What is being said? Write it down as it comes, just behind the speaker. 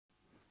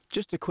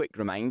Just a quick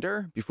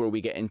reminder before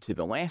we get into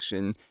the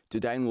lesson to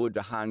download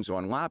the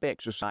hands-on lab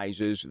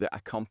exercises that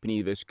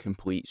accompany this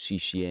complete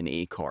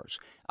CCNA course.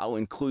 I'll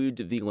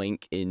include the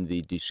link in the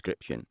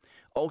description.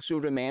 Also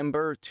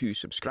remember to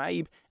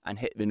subscribe and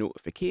hit the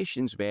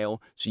notifications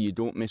bell so you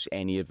don't miss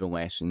any of the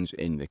lessons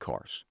in the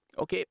course.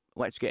 Okay,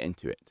 let's get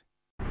into it.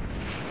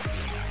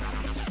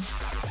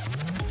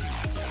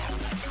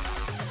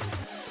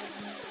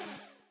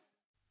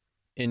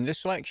 In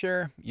this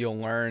lecture, you'll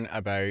learn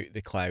about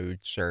the cloud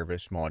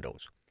service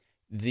models.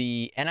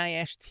 The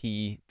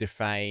NIST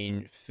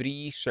define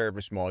 3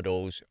 service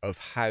models of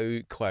how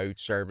cloud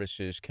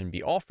services can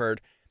be offered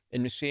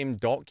in the same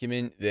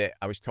document that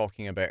I was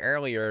talking about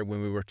earlier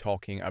when we were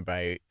talking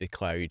about the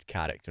cloud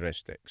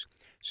characteristics.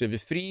 So the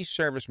 3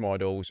 service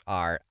models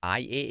are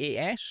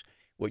IaaS,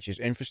 which is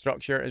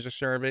infrastructure as a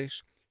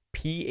service,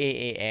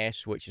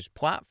 PaaS, which is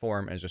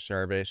platform as a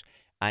service,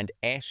 and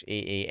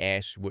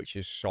SaaS, which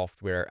is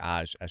software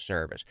as a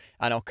service.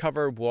 And I'll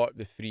cover what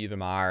the 3 of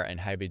them are and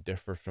how they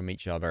differ from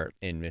each other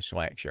in this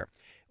lecture.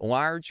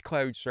 Large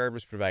cloud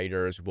service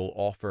providers will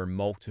offer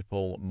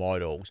multiple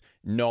models,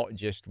 not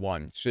just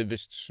one. So the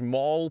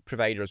small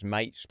providers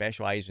might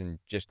specialize in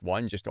just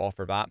one, just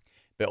offer that,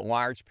 but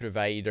large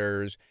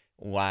providers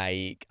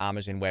like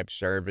Amazon Web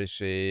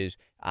Services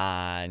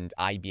and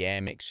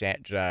IBM,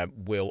 etc.,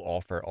 will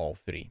offer all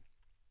 3.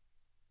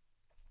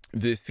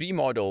 The 3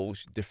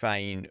 models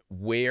define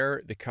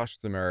where the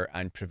customer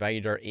and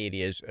provider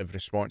areas of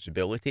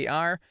responsibility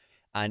are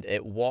and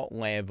at what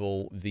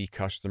level the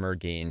customer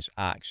gains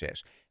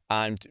access.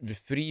 And the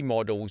 3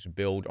 models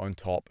build on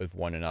top of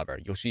one another.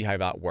 You'll see how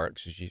that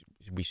works as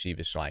we see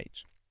the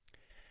slides.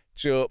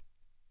 So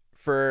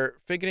for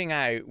figuring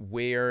out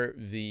where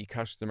the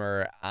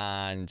customer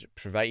and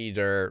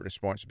provider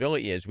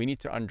responsibility is, we need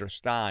to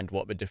understand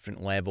what the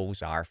different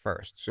levels are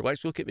first. So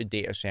let's look at the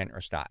data center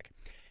stack.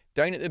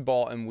 Down at the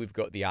bottom, we've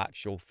got the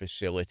actual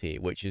facility,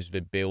 which is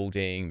the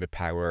building, the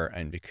power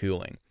and the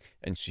cooling,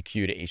 and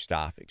security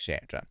staff,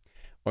 etc.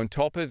 On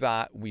top of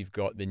that, we've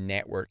got the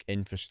network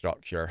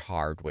infrastructure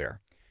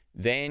hardware.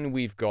 Then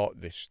we've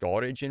got the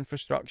storage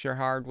infrastructure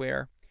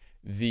hardware,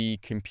 the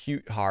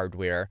compute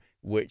hardware,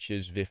 which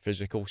is the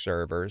physical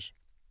servers.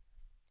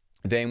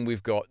 Then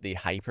we've got the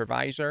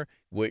hypervisor,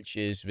 which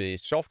is the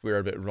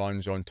software that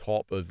runs on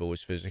top of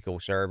those physical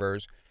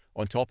servers.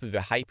 On top of the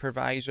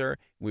hypervisor,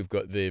 we've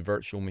got the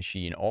virtual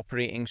machine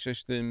operating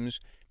systems,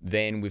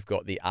 then we've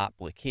got the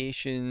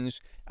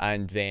applications,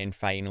 and then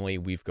finally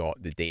we've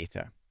got the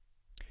data.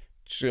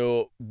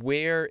 So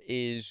where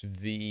is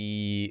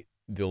the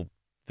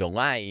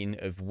line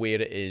of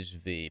where it is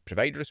the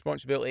provider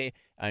responsibility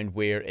and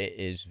where it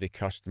is the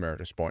customer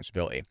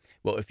responsibility?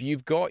 Well, if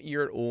you've got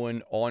your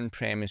own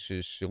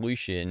on-premises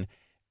solution,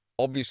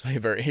 obviously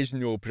there is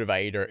no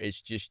provider, it's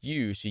just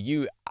you. So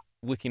you,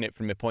 looking at it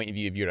from the point of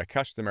view of you're a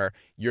customer,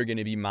 you're going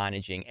to be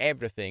managing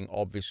everything,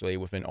 obviously,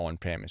 with an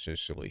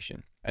on-premises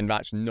solution. And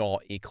that's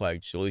not a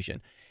cloud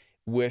solution.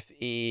 With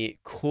a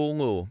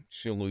colo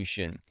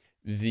solution,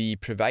 the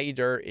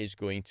provider is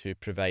going to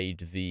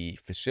provide the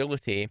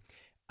facility,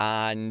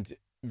 and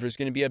there's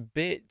going to be a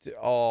bit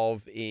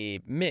of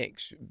a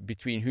mix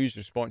between whose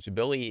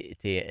responsibility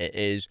it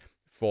is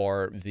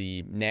for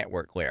the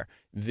network layer.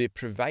 The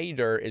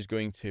provider is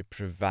going to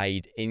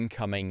provide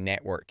incoming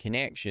network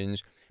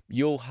connections.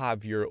 You'll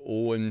have your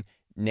own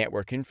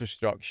network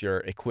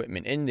infrastructure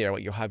equipment in there,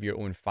 like you'll have your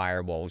own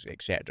firewalls,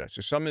 etc.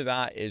 So some of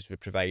that is the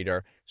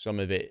provider, some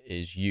of it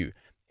is you.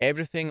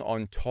 Everything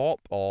on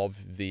top of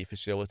the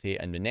facility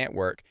and the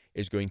network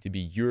is going to be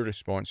your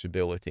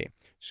responsibility.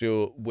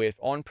 So with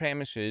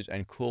on-premises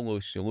and colo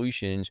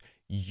solutions,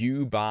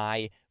 you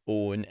buy,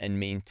 own, and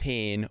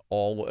maintain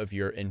all of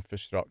your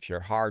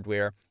infrastructure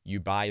hardware. You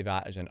buy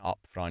that as an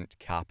upfront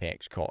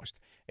CapEx cost.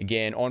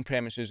 Again,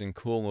 on-premises and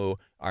colo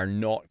are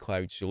not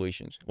cloud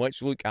solutions.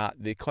 Let's look at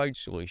the cloud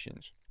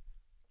solutions.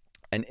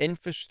 An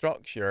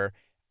infrastructure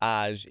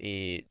as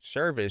a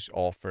service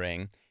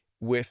offering,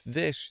 with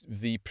this,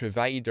 the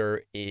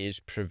provider is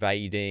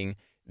providing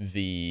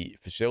the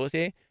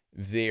facility.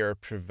 They're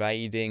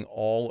providing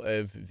all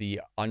of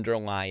the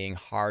underlying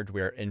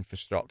hardware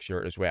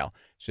infrastructure as well.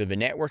 So the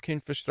network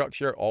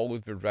infrastructure, all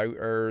of the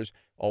routers,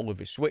 all of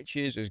the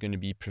switches is going to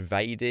be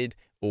provided,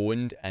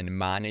 owned, and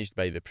managed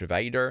by the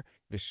provider.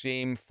 The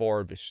same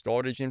for the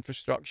storage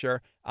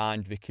infrastructure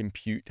and the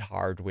compute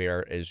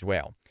hardware as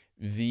well.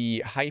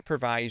 The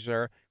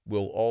hypervisor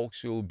will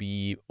also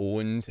be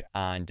owned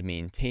and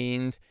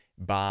maintained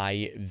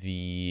by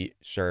the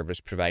service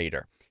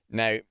provider.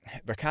 Now,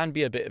 there can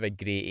be a bit of a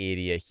gray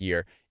area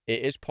here.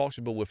 It is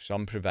possible with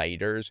some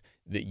providers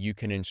that you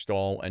can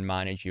install and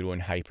manage your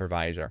own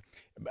hypervisor.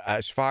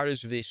 As far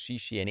as the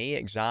CCNA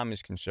exam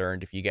is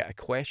concerned, if you get a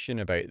question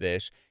about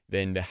this,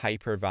 then the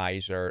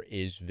hypervisor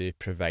is the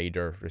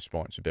provider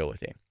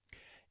responsibility.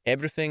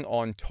 Everything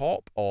on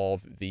top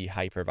of the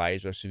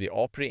hypervisor, so the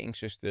operating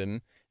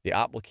system, the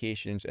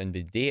applications, and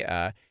the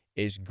data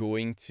is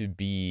going to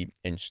be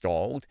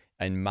installed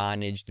and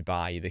managed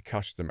by the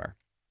customer.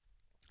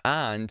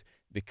 And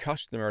the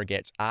customer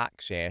gets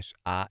access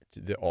at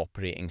the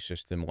operating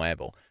system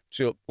level.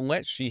 So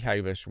let's see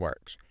how this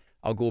works.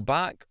 I'll go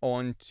back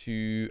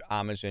onto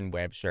Amazon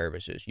Web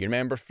Services. You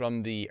remember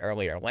from the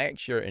earlier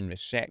lecture in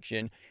this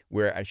section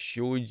where I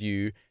showed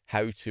you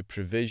how to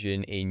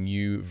provision a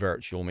new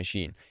virtual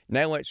machine.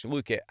 Now let's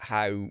look at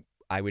how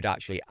I would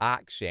actually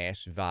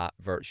access that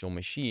virtual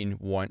machine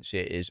once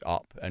it is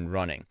up and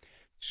running.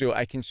 So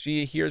I can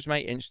see here's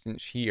my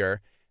instance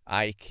here.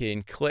 I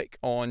can click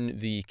on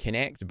the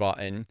connect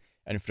button,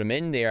 and from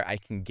in there I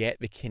can get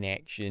the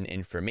connection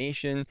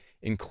information,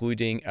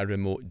 including a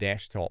remote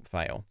desktop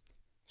file.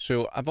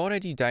 So I've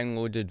already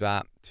downloaded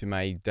that to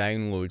my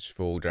downloads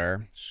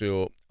folder.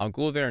 So I'll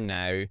go there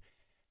now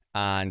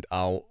and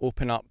I'll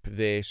open up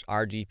this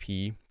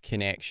RDP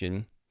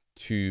connection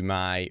to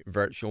my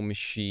virtual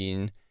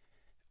machine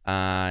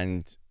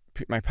and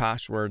put my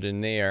password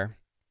in there.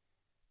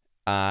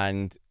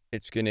 And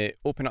it's going to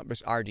open up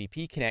this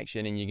RDP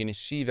connection, and you're going to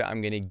see that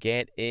I'm going to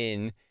get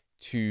in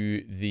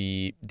to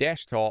the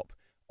desktop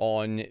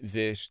on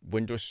this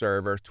Windows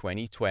Server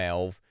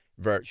 2012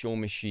 virtual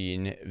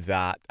machine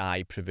that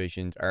I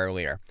provisioned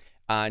earlier.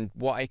 And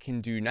what I can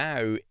do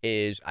now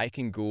is I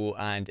can go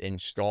and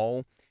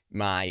install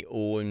my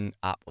own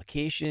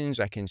applications.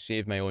 I can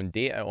save my own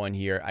data on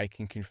here. I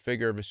can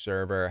configure the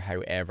server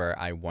however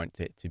I want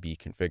it to be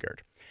configured.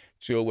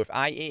 So with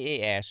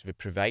IaaS, the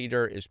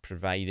provider is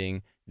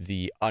providing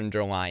the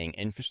underlying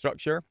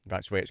infrastructure.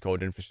 That's why it's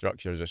called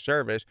infrastructure as a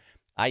service.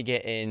 I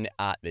get in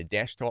at the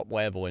desktop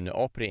level in the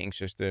operating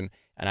system,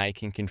 and I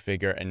can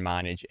configure and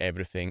manage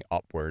everything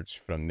upwards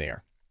from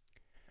there.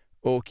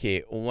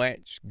 Okay,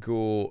 let's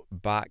go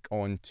back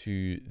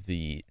onto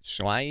the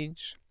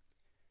slides.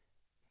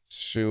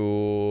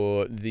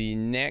 So the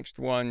next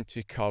one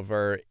to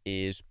cover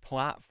is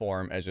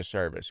platform as a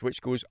service,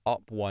 which goes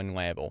up one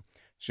level.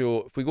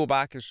 So if we go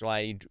back a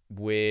slide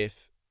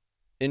with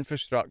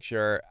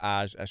infrastructure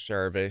as a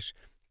service,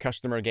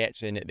 customer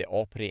gets in at the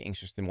operating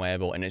system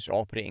level, and it's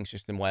operating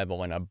system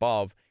level and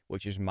above,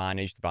 which is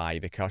managed by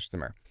the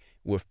customer.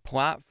 With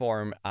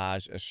platform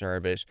as a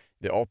service,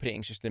 the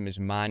operating system is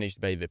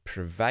managed by the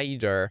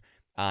provider,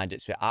 and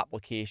it's the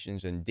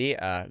applications and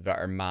data that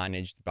are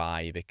managed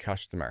by the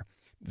customer.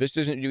 This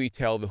doesn't really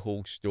tell the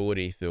whole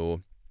story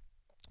though.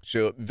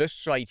 So this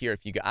slide here,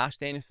 if you get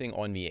asked anything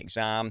on the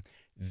exam,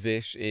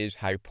 this is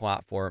how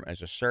platform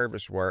as a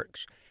service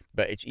works,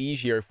 but it's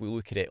easier if we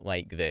look at it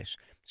like this.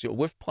 So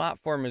with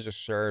platform as a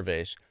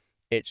service,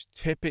 it's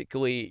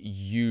typically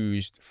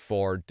used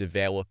for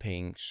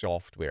developing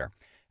software,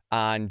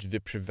 and the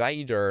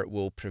provider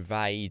will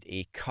provide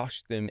a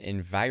custom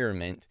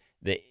environment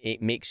that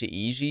it makes it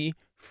easy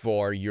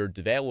for your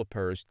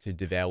developers to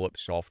develop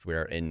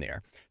software in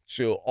there.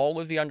 So all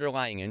of the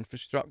underlying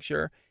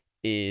infrastructure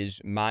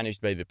is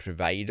managed by the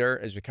provider.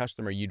 As a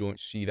customer, you don't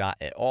see that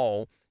at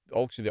all.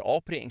 Also, the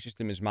operating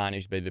system is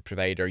managed by the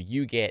provider.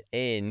 You get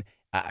in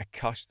at a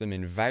custom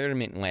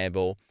environment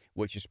level,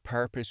 which is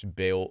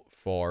purpose-built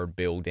for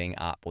building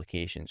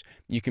applications.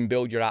 You can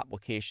build your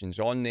applications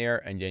on there,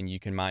 and then you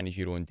can manage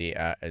your own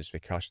data as the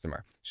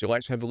customer. So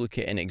let's have a look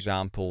at an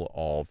example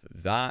of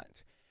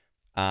that.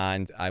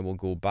 And I will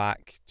go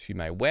back to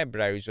my web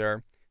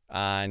browser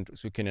and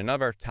let's look in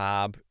another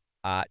tab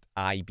at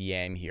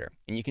IBM here.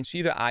 And you can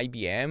see that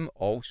IBM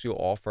also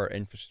offer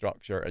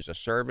infrastructure as a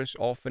service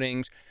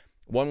offerings.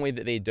 One way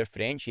that they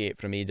differentiate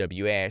from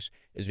AWS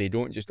is they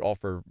don't just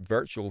offer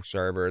virtual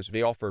servers,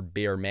 they offer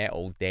bare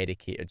metal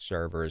dedicated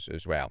servers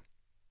as well.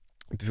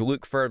 If you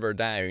look further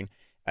down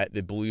at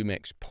the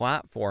Bluemix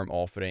platform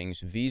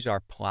offerings, these are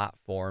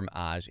platform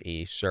as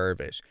a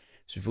service.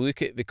 So if you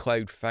look at the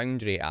Cloud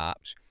Foundry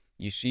apps,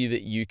 you see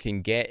that you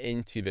can get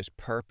into this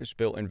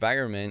purpose-built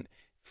environment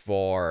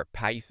for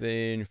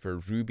Python, for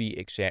Ruby,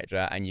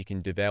 etc., and you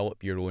can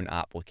develop your own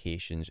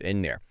applications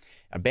in there.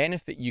 A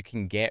benefit you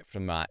can get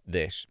from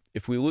this,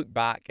 if we look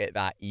back at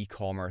that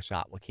e-commerce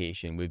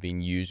application we've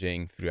been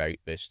using throughout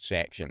this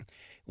section,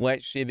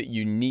 let's say that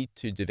you need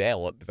to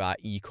develop that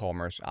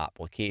e-commerce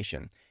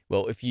application.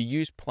 Well, if you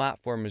use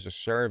platform as a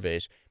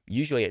service,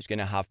 usually it's going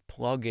to have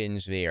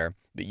plugins there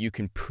that you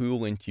can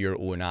pull into your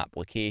own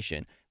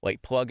application,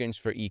 like plugins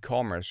for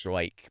e-commerce,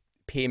 like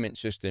payment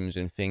systems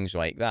and things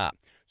like that.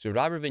 So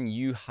rather than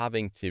you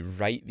having to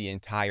write the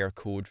entire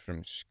code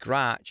from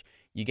scratch,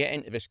 you get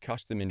into this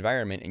custom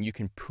environment and you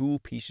can pull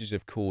pieces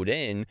of code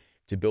in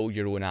to build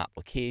your own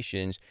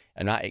applications,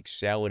 and that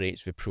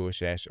accelerates the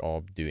process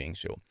of doing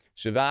so.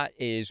 So that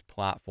is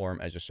platform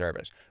as a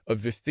service.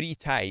 Of the three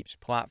types,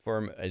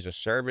 platform as a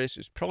service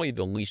is probably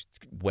the least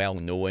well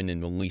known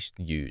and the least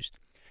used.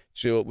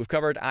 So we've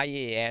covered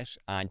IaaS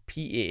and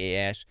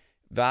PaaS.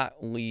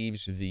 That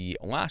leaves the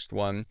last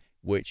one,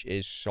 which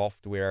is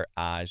software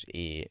as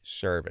a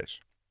service.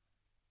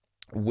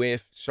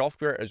 With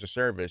software as a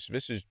service,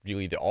 this is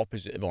really the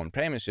opposite of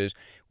on-premises,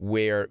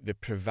 where the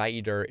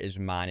provider is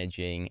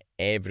managing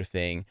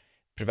everything.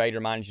 Provider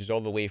manages all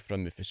the way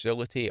from the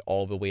facility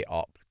all the way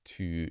up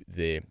to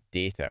the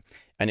data.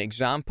 An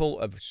example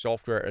of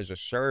software as a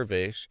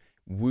service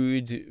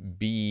would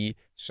be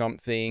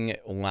something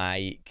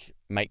like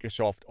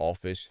Microsoft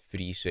Office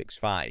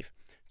 365.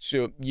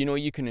 So,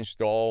 you can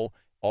install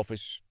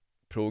Office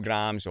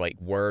programs like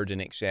Word and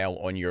Excel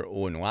on your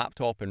own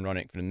laptop and run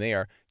it from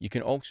there. You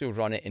can also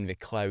run it in the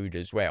cloud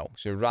as well.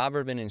 So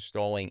rather than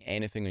installing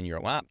anything on your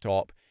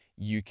laptop,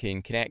 you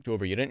can connect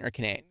over your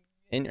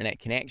internet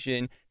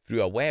connection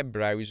through a web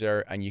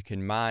browser, and you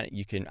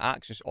can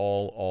access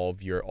all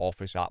of your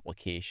Office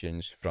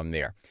applications from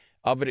there.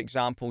 Other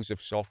examples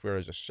of software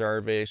as a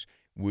service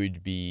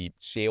would be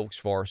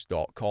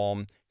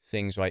Salesforce.com,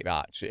 things like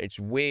that. So it's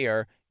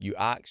where you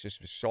access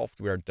the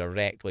software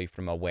directly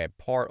from a web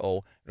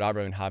portal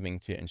rather than having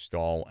to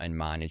install and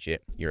manage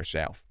it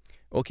yourself.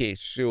 Okay,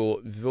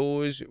 so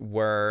those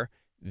were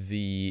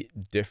the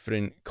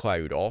different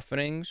cloud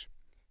offerings,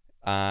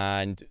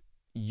 and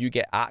you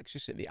get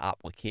access at the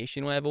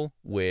application level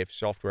with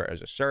software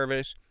as a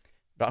service.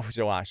 That was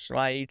the last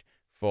slide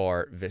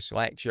for this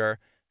lecture.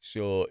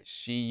 So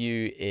see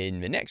you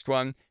in the next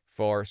one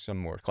for some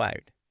more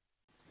cloud.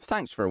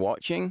 Thanks for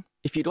watching.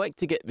 If you'd like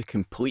to get the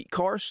complete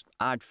course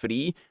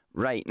ad-free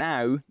right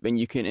now, then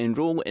you can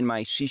enroll in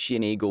my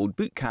CCNA Gold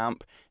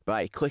Bootcamp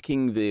by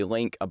clicking the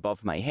link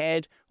above my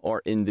head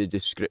or in the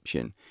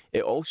description.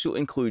 It also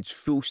includes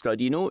full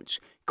study notes,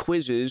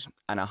 quizzes,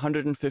 and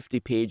 150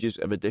 pages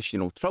of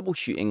additional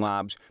troubleshooting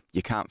labs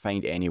you can't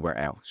find anywhere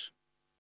else.